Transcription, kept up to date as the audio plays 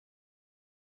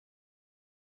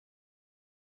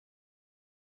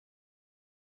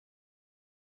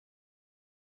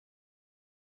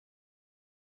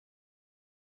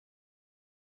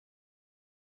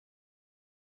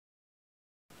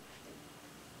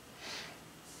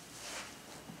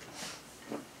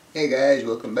Hey guys,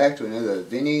 welcome back to another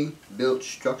Vinny Built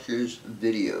Structures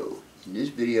video. In this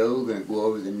video we're going to go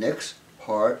over the next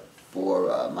part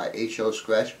for my HO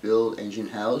scratch build engine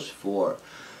house for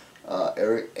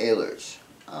Eric Ehlers.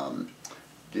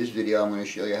 This video I'm going to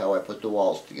show you how I put the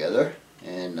walls together,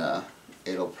 and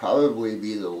it'll probably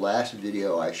be the last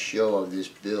video I show of this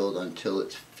build until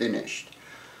it's finished.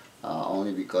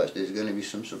 Only because there's going to be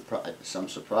some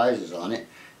surprises on it,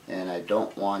 and I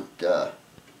don't want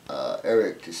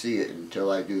Eric to see it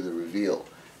until I do the reveal.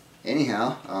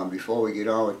 Anyhow, before we get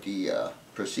on with the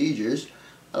procedures,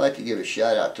 I'd like to give a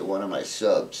shout out to one of my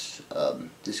subs.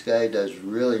 This guy does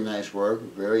really nice work,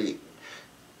 very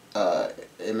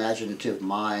imaginative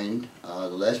mind. The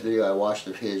last video I watched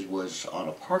of his was on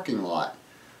a parking lot.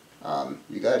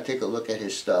 You got to take a look at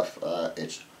his stuff.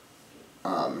 It's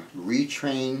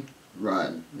Retrain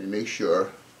Run. Let me make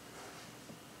sure.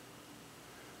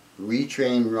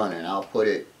 Retrain Run, and I'll put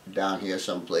it down here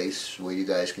someplace where you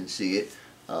guys can see it,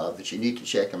 but you need to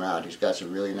check him out. He's got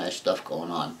some really nice stuff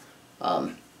going on.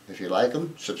 If you like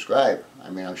him, subscribe. I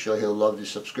mean, I'm sure he'll love the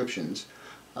subscriptions.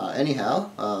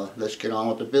 Anyhow, let's get on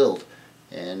with the build,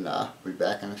 and we'll be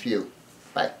back in a few.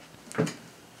 Bye.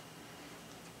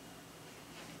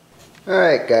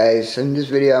 Alright guys, in this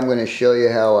video I'm going to show you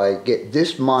how I get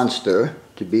this monster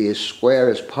to be as square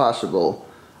as possible.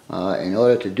 In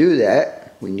order to do that,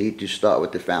 we need to start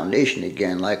with the foundation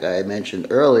again. Like I mentioned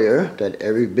earlier, that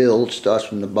every build starts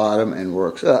from the bottom and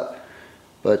works up.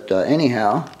 But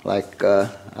anyhow, like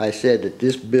I said, that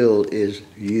this build is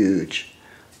huge.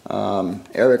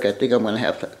 Eric, I think I'm going to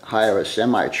have to hire a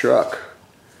semi-truck.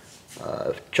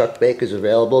 If Chuck Baker's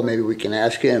available, maybe we can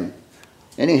ask him.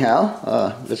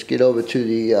 Anyhow, let's get over to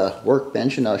the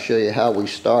workbench, and I'll show you how we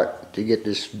start to get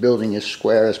this building as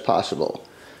square as possible.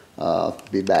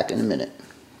 Be back in a minute.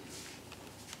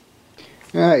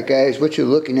 Alright guys, what you're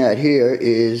looking at here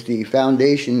is the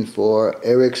foundation for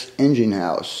Eric's engine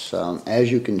house.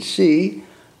 As you can see,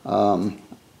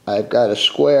 I've got a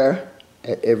square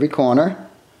at every corner.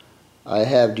 I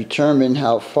have determined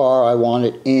how far I want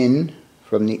it in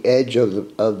from the edge of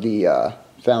the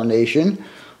foundation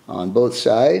on both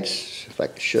sides. If I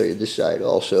can show you this side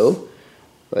also,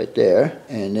 right there.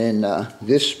 And then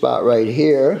this spot right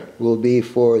here will be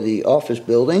for the office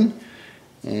building.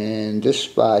 And this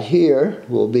spot here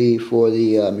will be for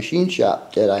the machine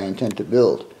shop that I intend to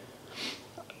build.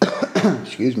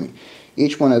 Excuse me.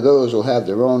 Each one of those will have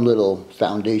their own little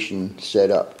foundation set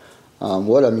up.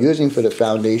 What I'm using for the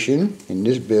foundation in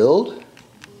this build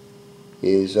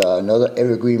is another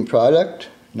Evergreen product,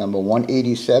 number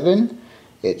 187.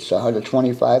 It's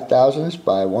 125 thousandths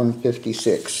by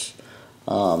 156.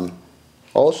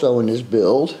 Also in this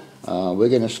build, we're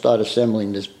going to start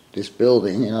assembling this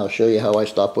building, and I'll show you how I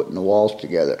start putting the walls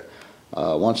together.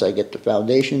 Once I get the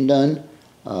foundation done,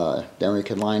 then we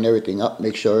can line everything up,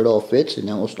 make sure it all fits, and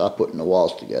then we'll start putting the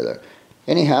walls together.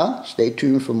 Anyhow, stay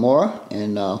tuned for more,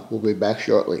 and we'll be back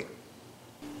shortly.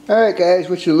 Alright guys,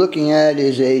 what you're looking at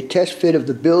is a test fit of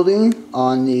the building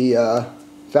on the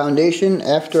foundation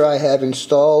after I have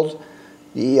installed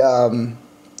the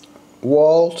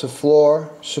wall to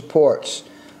floor supports.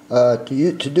 To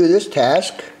do this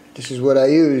task, this is what I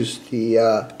use, the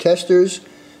Testors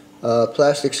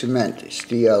plastic cement. It's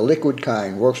the liquid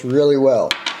kind, works really well.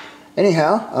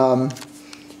 Anyhow,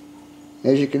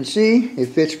 as you can see, it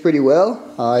fits pretty well.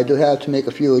 I do have to make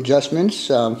a few adjustments.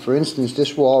 For instance,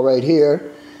 this wall right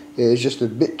here is just a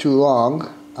bit too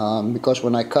long, because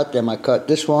when I cut them, I cut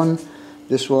this one,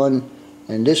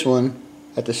 and this one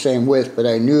at the same width, but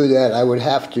I knew that I would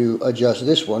have to adjust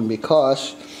this one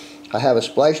because I have a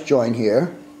splice joint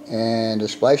here, and the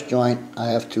splice joint, I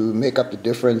have to make up the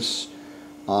difference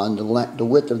on the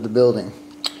width of the building.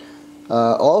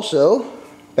 Also,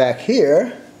 back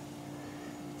here,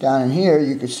 down in here,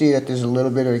 you can see that there's a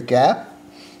little bit of a gap.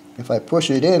 If I push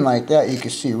it in like that, you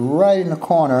can see right in the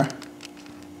corner,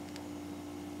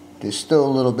 there's still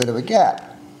a little bit of a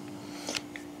gap.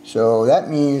 So that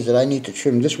means that I need to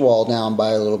trim this wall down by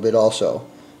a little bit also.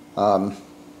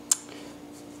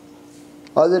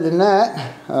 Other than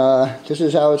that, this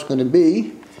is how it's going to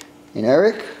be. And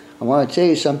Eric, I want to tell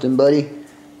you something, buddy.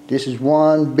 This is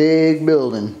one big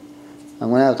building. I'm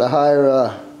going to have to hire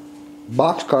a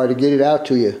boxcar to get it out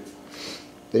to you.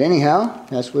 But anyhow,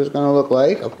 that's what it's going to look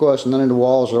like. Of course, none of the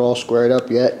walls are all squared up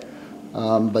yet.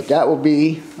 But that will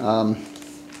be the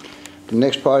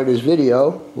next part of this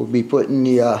video. We'll be putting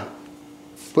the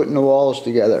walls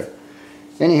together.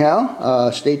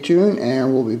 Anyhow, stay tuned,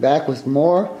 and we'll be back with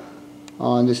more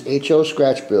on this HO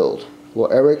scratch build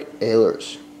for Eric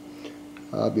Ehlers.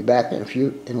 I'll be back in a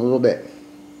little bit.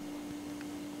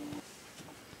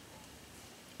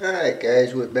 Alright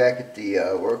guys, we're back at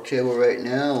the work table right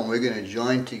now, and we're going to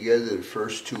join together the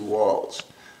first two walls.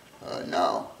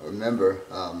 Now remember,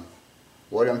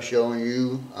 what I'm showing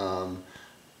you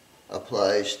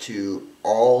applies to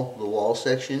all the wall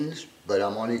sections, but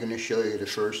I'm only going to show you the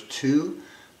first two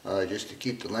just to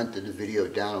keep the length of the video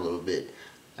down a little bit.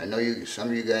 I know some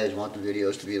of you guys want the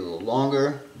videos to be a little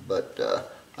longer, but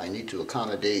I need to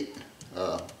accommodate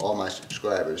all my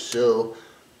subscribers. So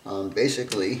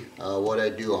basically what I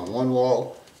do on one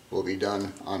wall will be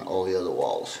done on all the other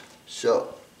walls.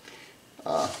 So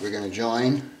we're going to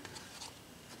join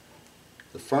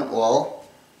the front wall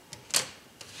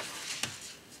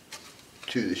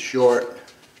to the short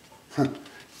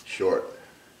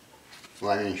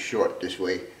this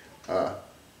way,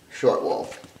 short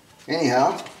wall.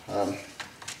 Anyhow,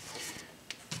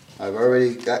 I've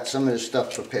already got some of this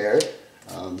stuff prepared.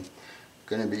 I'm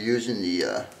going to be using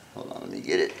the hold on, let me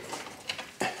get it.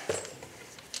 I'm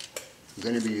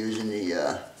going to be using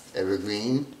the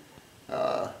evergreen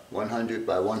 100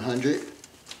 by 100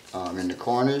 in the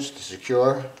corners to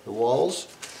secure the walls.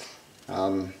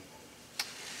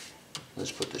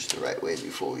 Let's put this the right way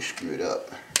before we screw it up.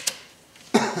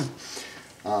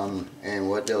 And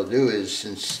what they'll do is,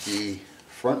 since the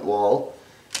front wall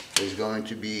is going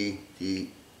to be the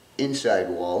inside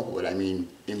wall, what I mean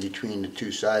in between the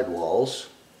two side walls,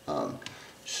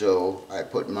 so I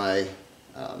put my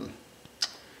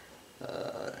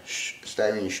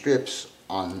styrene strips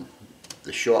on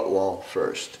the short wall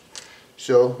first.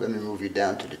 So let me move you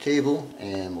down to the table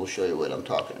and we'll show you what I'm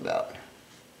talking about.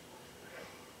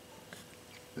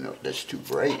 No, that's too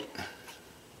bright.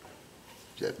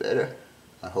 Is that better?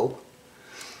 I hope.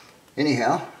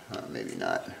 Anyhow, maybe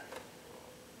not.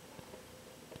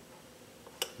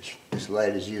 This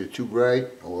light is either too bright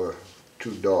or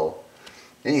too dull.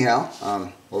 Anyhow,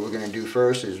 what we're going to do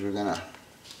first is we're going to,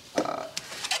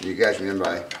 you guys remember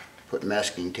I put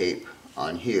masking tape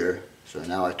on here, so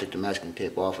now I took the masking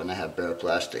tape off and I have bare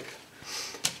plastic.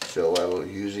 So I was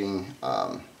using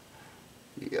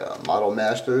the Model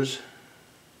Masters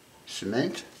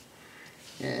cement,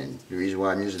 and the reason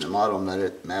why I'm using the Model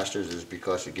Masters is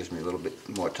because it gives me a little bit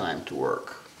more time to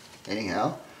work.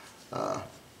 Anyhow, we're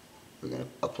going to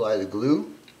apply the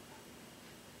glue.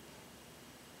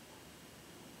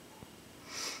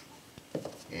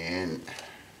 And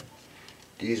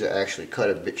these are actually cut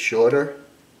a bit shorter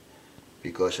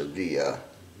because of the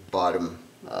bottom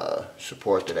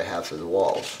support that I have for the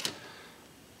walls.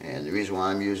 And the reason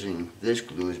why I'm using this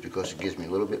glue is because it gives me a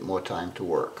little bit more time to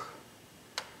work.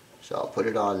 So I'll put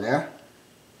it on there,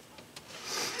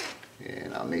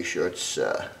 and I'll make sure it's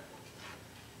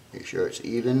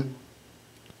even.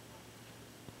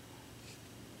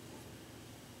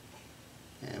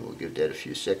 And we'll give that a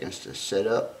few seconds to set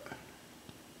up.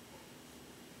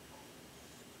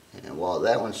 And while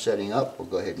that one's setting up, we'll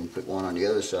go ahead and put one on the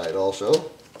other side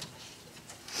also.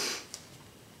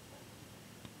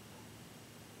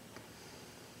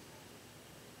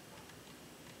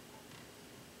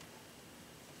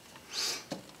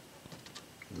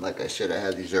 And like I said, I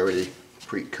have these already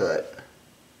pre-cut.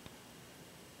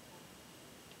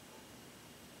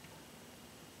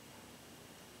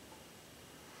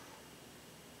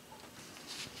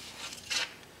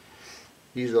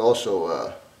 These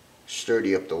also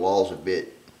sturdy up the walls a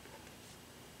bit,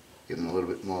 give them a little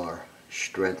bit more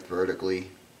strength vertically,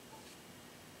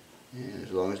 and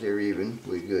as long as they're even,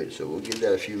 we're good. So we'll give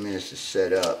that a few minutes to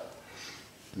set up,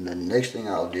 and then the next thing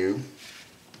I'll do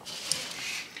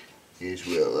is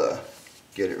we'll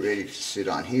get it ready to sit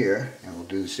on here, and we'll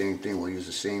do the same thing. We'll use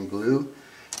the same glue,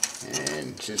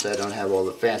 and since I don't have all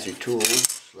the fancy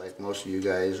tools like most of you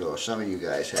guys or some of you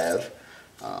guys have,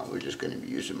 we're just going to be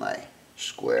using my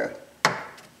square.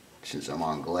 Since I'm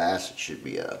on glass, it should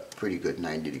be a pretty good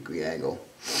 90-degree angle.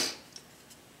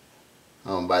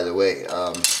 By the way,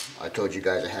 I told you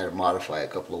guys I had to modify a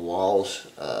couple of walls.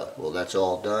 Well, that's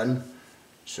all done.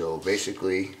 So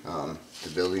basically,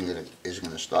 the building is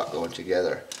going to start going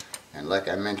together. And like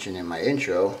I mentioned in my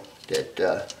intro,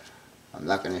 that I'm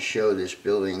not going to show this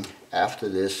building after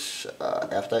this.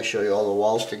 After I show you all the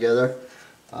walls together,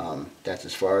 that's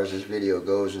as far as this video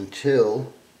goes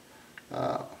until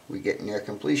we get near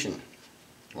completion.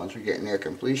 Once we get near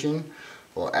completion,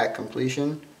 or at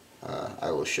completion,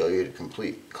 I will show you the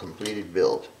completed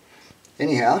build.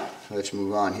 Anyhow, let's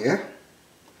move on here.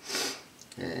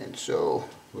 And so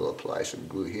we'll apply some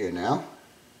glue here now.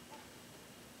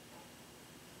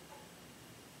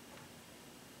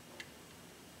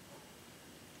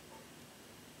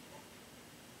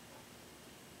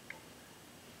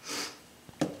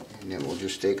 And then we'll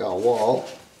just take our wall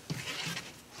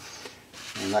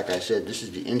and And like I said, this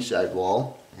is the inside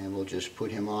wall, and we'll just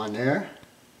put him on there.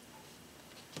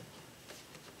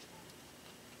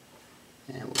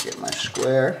 And we'll get my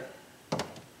square,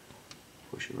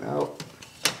 push him out.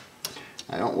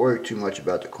 I don't worry too much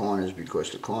about the corners because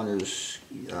the corners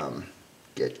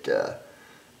get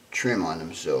trim on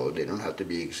them, so they don't have to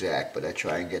be exact, but I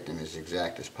try and get them as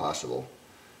exact as possible.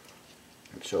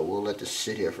 And so we'll let this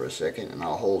sit here for a second, and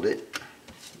I'll hold it,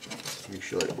 make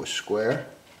sure it was square,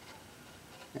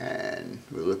 and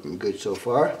we're looking good so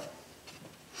far.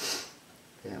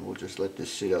 And we'll just let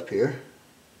this sit up here.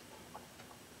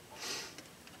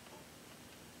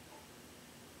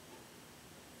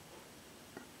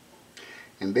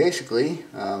 And basically,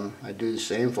 I do the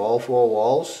same for all 4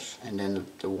 walls, and then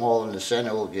the wall in the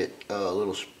center will get a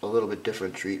little bit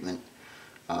different treatment,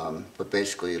 but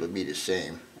basically it'll be the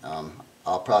same.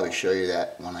 I'll probably show you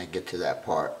that when I get to that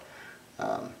part.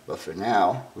 But for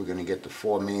now, we're going to get the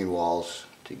 4 main walls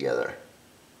together.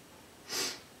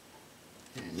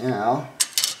 And now,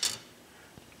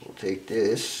 we'll take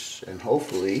this, and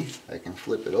hopefully I can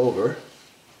flip it over.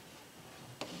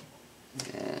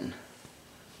 And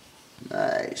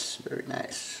nice, very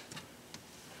nice.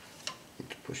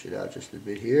 Need to push it out just a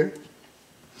bit here.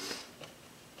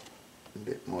 A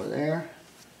bit more there.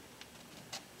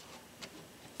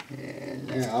 And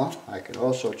now I can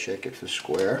also check it for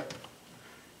square,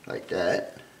 like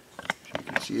that. So you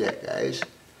can see that, guys.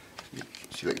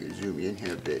 See if I can zoom in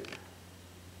here a bit.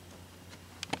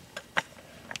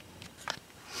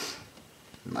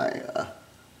 My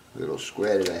little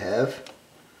square that I have.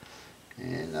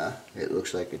 And it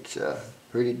looks like it's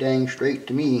pretty dang straight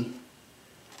to me.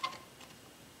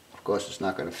 Of course, it's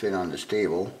not going to fit on this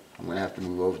table. I'm going to have to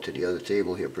move over to the other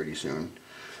table here pretty soon.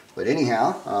 But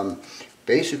anyhow,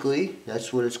 basically,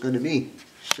 that's what it's going to be.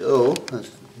 So,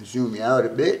 let's zoom you out a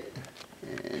bit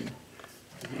and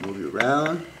move you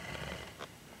around.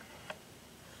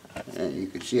 And you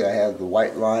can see I have the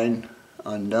white line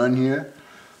undone here.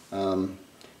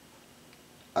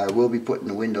 I will be putting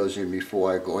the windows in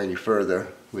before I go any further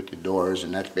with the doors,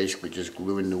 and that's basically just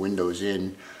gluing the windows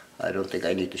in. I don't think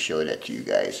I need to show that to you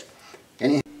guys.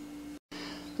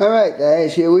 Alright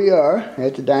guys, here we are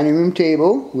at the dining room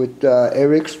table with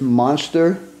Eric's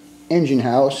Monster Engine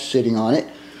House sitting on it.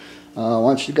 I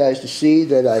want you guys to see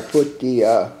that I put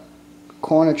the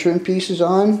corner trim pieces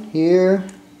on here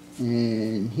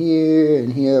and here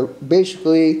and here,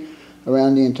 basically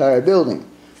around the entire building.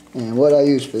 And what I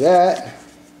used for that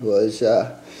was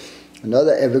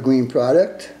another Evergreen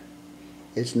product.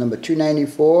 It's number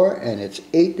 294 and it's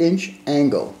 8-inch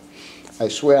angle. I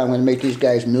swear I'm going to make these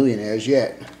guys millionaires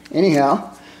yet.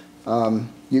 Anyhow,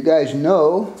 you guys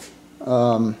know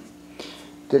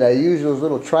that I use those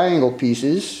little triangle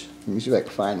pieces. Let me see if I can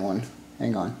find one.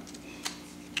 Hang on.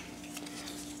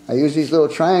 I use these little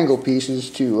triangle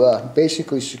pieces to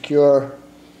basically secure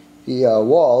the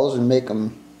walls and make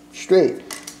them straight.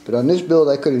 But on this build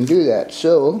I couldn't do that.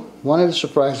 So one of the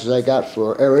surprises I got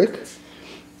for Eric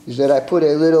is that I put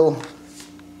a little,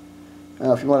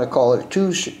 if you want to call it a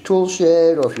tool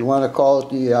shed, or if you want to call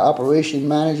it the operation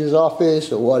manager's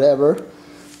office or whatever.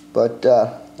 But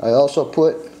I also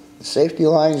put the safety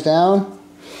lines down,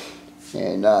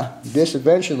 and this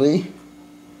eventually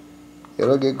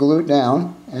it'll get glued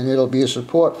down and it'll be a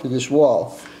support for this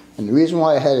wall. And the reason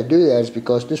why I had to do that is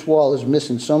because this wall is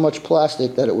missing so much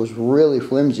plastic that it was really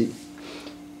flimsy.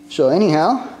 So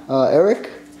anyhow,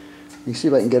 Eric, let me see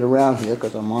if I can get around here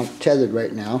because I'm tethered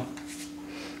right now.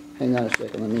 Hang on a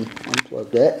second, let me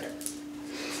unplug that.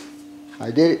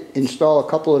 I did install a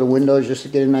couple of the windows just to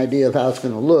get an idea of how it's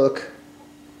going to look.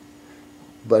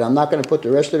 But I'm not going to put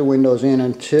the rest of the windows in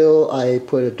until I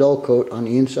put a dull coat on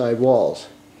the inside walls.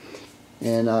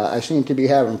 And I seem to be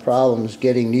having problems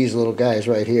getting these little guys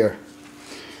right here.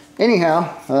 Anyhow,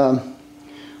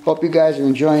 hope you guys are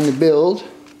enjoying the build.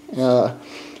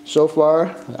 So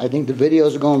far, I think the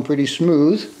videos are going pretty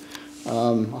smooth.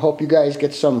 I hope you guys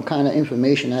get some kind of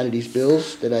information out of these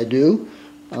builds that I do.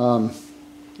 And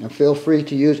feel free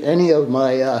to use any of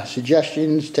my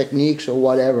suggestions, techniques, or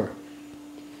whatever.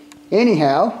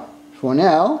 Anyhow, for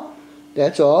now,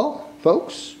 that's all,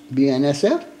 folks.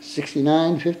 BNSF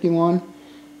 6951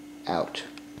 out.